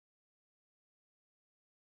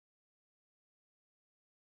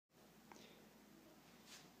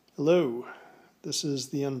Hello, this is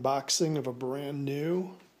the unboxing of a brand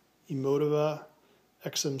new Emotiva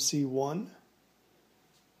XMC1,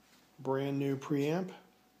 brand new preamp,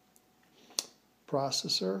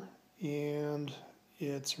 processor, and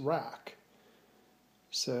its rack.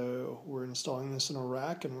 So we're installing this in a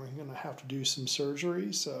rack and we're going to have to do some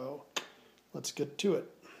surgery, so let's get to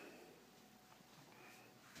it.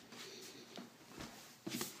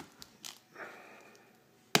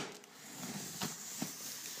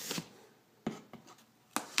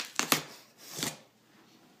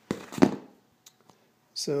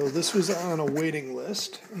 So this was on a waiting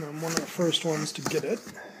list, and I'm one of the first ones to get it.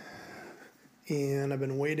 And I've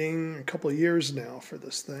been waiting a couple of years now for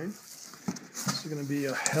this thing. This is going to be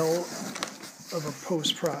a hell of a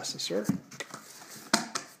post-processor.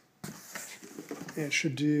 It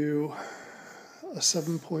should do a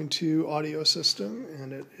 7.2 audio system,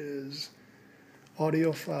 and it is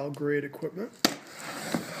audiophile grade equipment.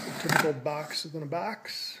 A typical box within a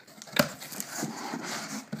box.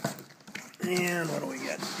 And what do we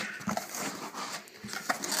get?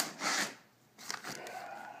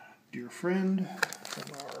 Dear friend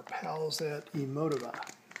from our pals at Emotiva.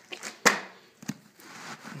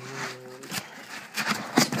 And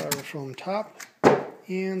styrofoam top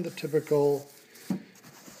and the typical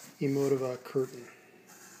Emotiva curtain.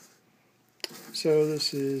 So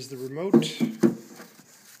this is the remote.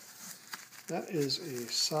 That is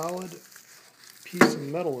a solid piece of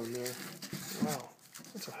metal in there. Wow.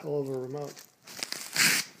 That's a hell of a remote.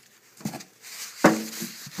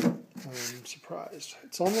 I'm surprised.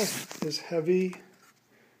 It's almost as heavy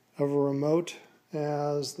of a remote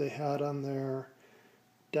as they had on their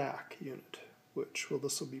DAC unit, which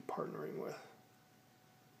this will be partnering with.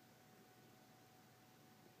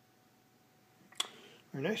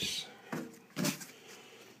 Very nice.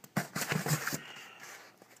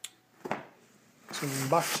 Some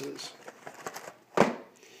boxes.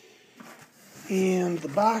 And the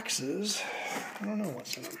boxes, I don't know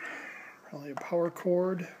what's in them. Probably a power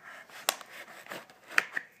cord.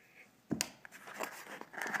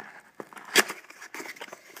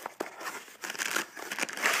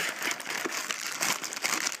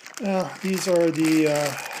 These are the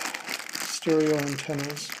stereo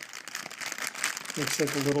antennas. Looks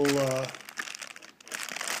like a little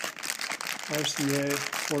RCA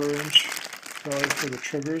 1/4 inch, probably for the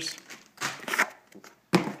triggers.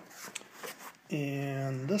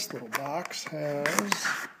 And this little box has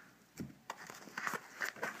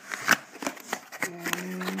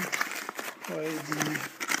the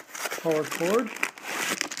power cord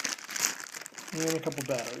and a couple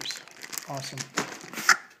batteries. Awesome.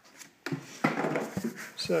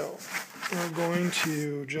 So we're going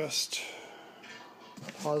to just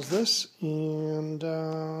pause this and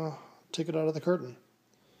take it out of the curtain.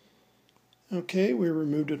 Okay, we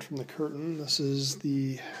removed it from the curtain. This is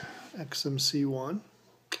the XMC1,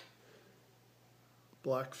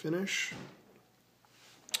 black finish,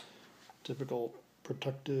 typical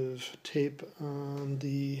protective tape on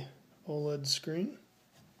the OLED screen.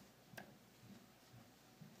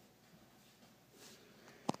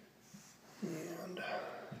 And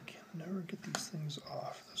I can never get these things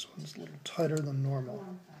off. This one's a little tighter than normal.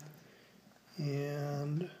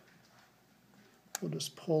 And we'll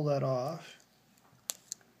just pull that off.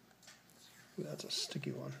 Ooh, that's a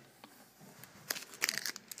sticky one.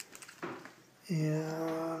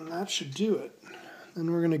 And that should do it. Then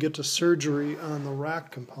we're going to get to surgery on the rack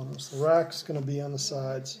components. The rack's going to be on the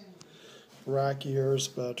sides, rack ears,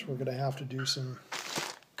 but we're going to have to do some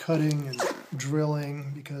cutting and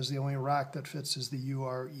drilling because the only rack that fits is the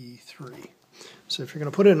URE3. So if you're going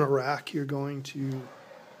to put it in a rack, you're going to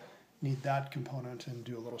need that component and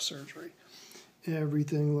do a little surgery.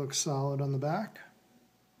 Everything looks solid on the back.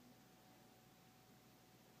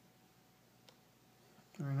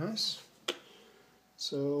 Very nice.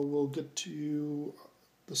 So we'll get to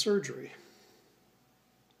the surgery.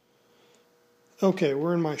 Okay,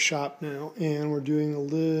 we're in my shop now, and we're doing a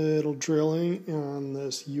little drilling on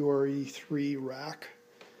this URE3 rack.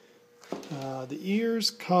 The ears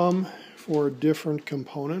come for a different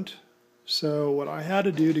component. So what I had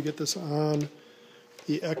to do to get this on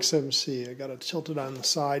the XMC, I got it tilted on the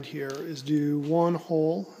side here, is do one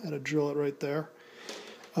hole. I had to drill it right there.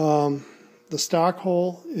 The stock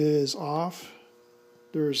hole is off.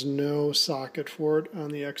 There's no socket for it on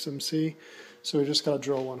the XMC, so we just got to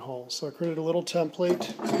drill one hole. So I created a little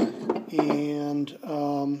template, and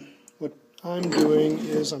what I'm doing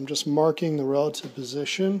is I'm just marking the relative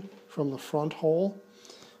position from the front hole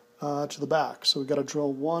to the back. So we've got to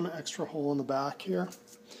drill one extra hole in the back here,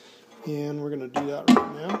 and we're going to do that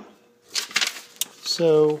right now.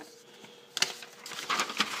 So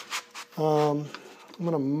I'm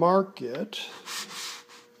going to mark it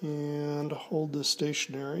and hold this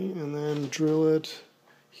stationary and then drill it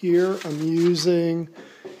here. I'm using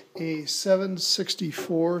a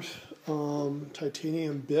 7/64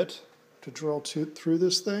 titanium bit to drill through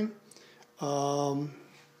this thing.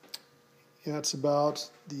 That's about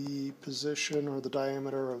the position or the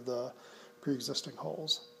diameter of the pre-existing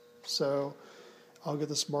holes. So I'll get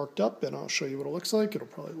this marked up and I'll show you what it looks like. It'll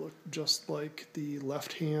probably look just like the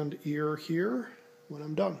left-hand ear here when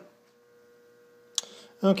I'm done.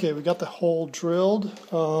 Okay, we got the hole drilled.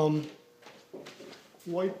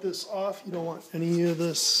 Wipe this off. You don't want any of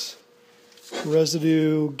this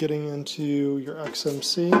residue getting into your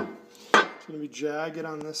XMC. It's going to be jagged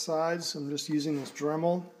on this side, so I'm just using this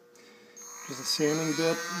Dremel, just a sanding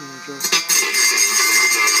bit, and just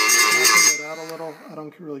knocking it out a little. I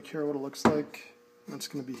don't really care what it looks like. That's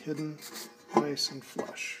going to be hidden nice and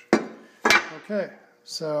flush. Okay,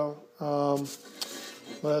 so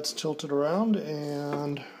let's tilt it around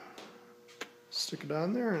and stick it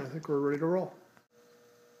on there, and I think we're ready to roll.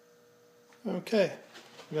 Okay,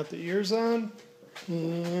 we got the ears on,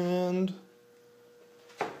 and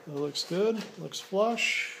it looks good, looks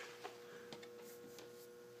flush,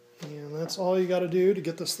 and that's all you got to do to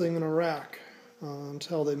get this thing in a rack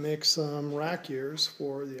until they make some rack ears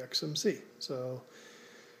for the XMC. So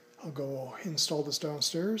I'll go install this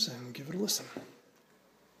downstairs and give it a listen.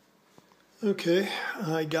 Okay,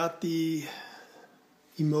 I got the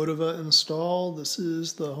Emotiva installed. This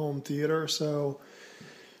is the home theater, so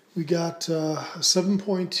we got a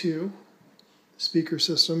 7.2 speaker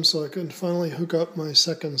system, so I can finally hook up my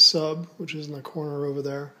second sub, which is in the corner over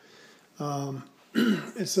there.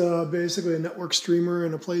 It's basically a network streamer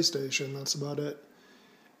and a PlayStation. That's about it.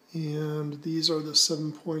 And these are the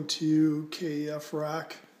 7.2 KEF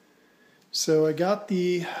rack. So I got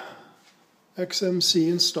the XMC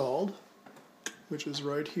installed, which is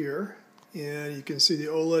right here, and you can see the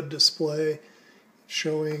OLED display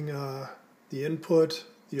showing the input,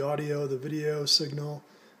 the audio, the video signal,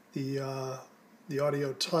 the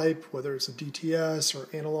audio type, whether it's a DTS or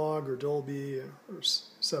analog or Dolby, or et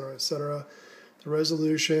cetera, the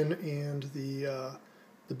resolution, and the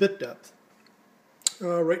bit depth.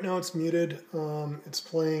 Right now it's muted. It's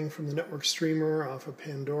playing from the network streamer off of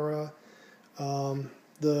Pandora.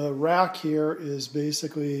 The rack here is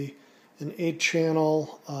basically an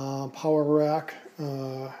 8-channel power rack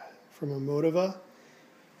from Emotiva.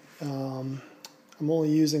 I'm only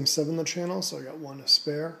using 7 of the channels, so I got 1 to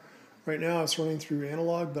spare. Right now it's running through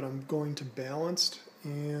analog, but I'm going to balanced,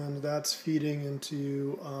 and that's feeding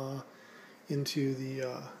into the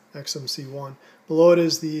XMC1. Below it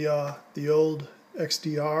is the old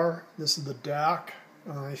XDR. This is the DAC.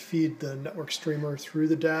 I feed the network streamer through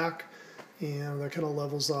the DAC, and that kind of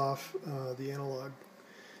levels off the analog.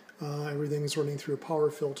 Everything's running through a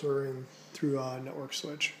power filter and through a network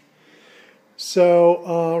switch.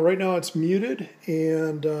 So right now it's muted,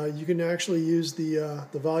 and you can actually use the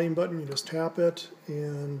volume button. You just tap it,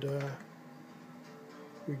 and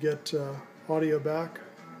we get audio back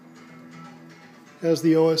as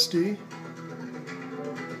the OSD.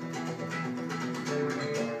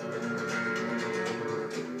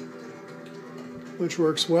 Which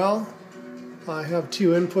works well. I have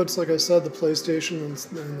 2 inputs, like I said, the PlayStation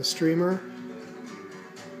and the streamer.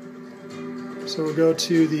 So we'll go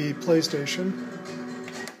to the PlayStation.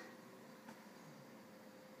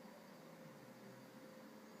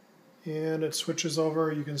 And it switches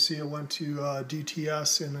over. You can see it went to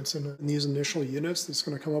DTS, and it's in these initial units. It's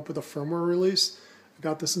going to come up with a firmware release. I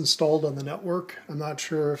got this installed on the network. I'm not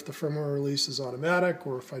sure if the firmware release is automatic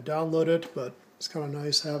or if I download it, but it's kind of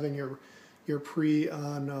nice having your pre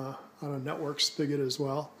on a network spigot as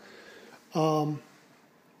well.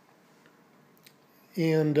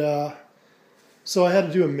 So I had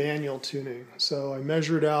to do a manual tuning. So I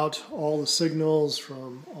measured out all the signals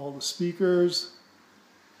from all the speakers,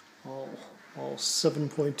 all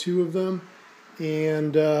 7.2 of them,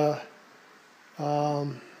 and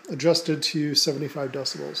adjusted to 75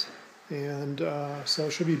 decibels. And so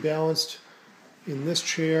it should be balanced in this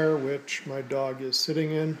chair, which my dog is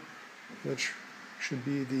sitting in, which should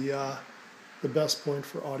be the best point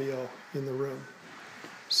for audio in the room.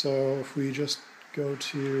 So if we just go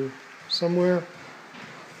to somewhere,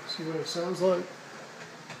 see what it sounds like.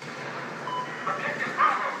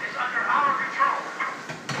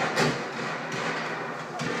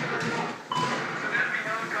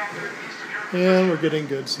 And we're getting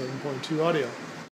good 7.2 audio.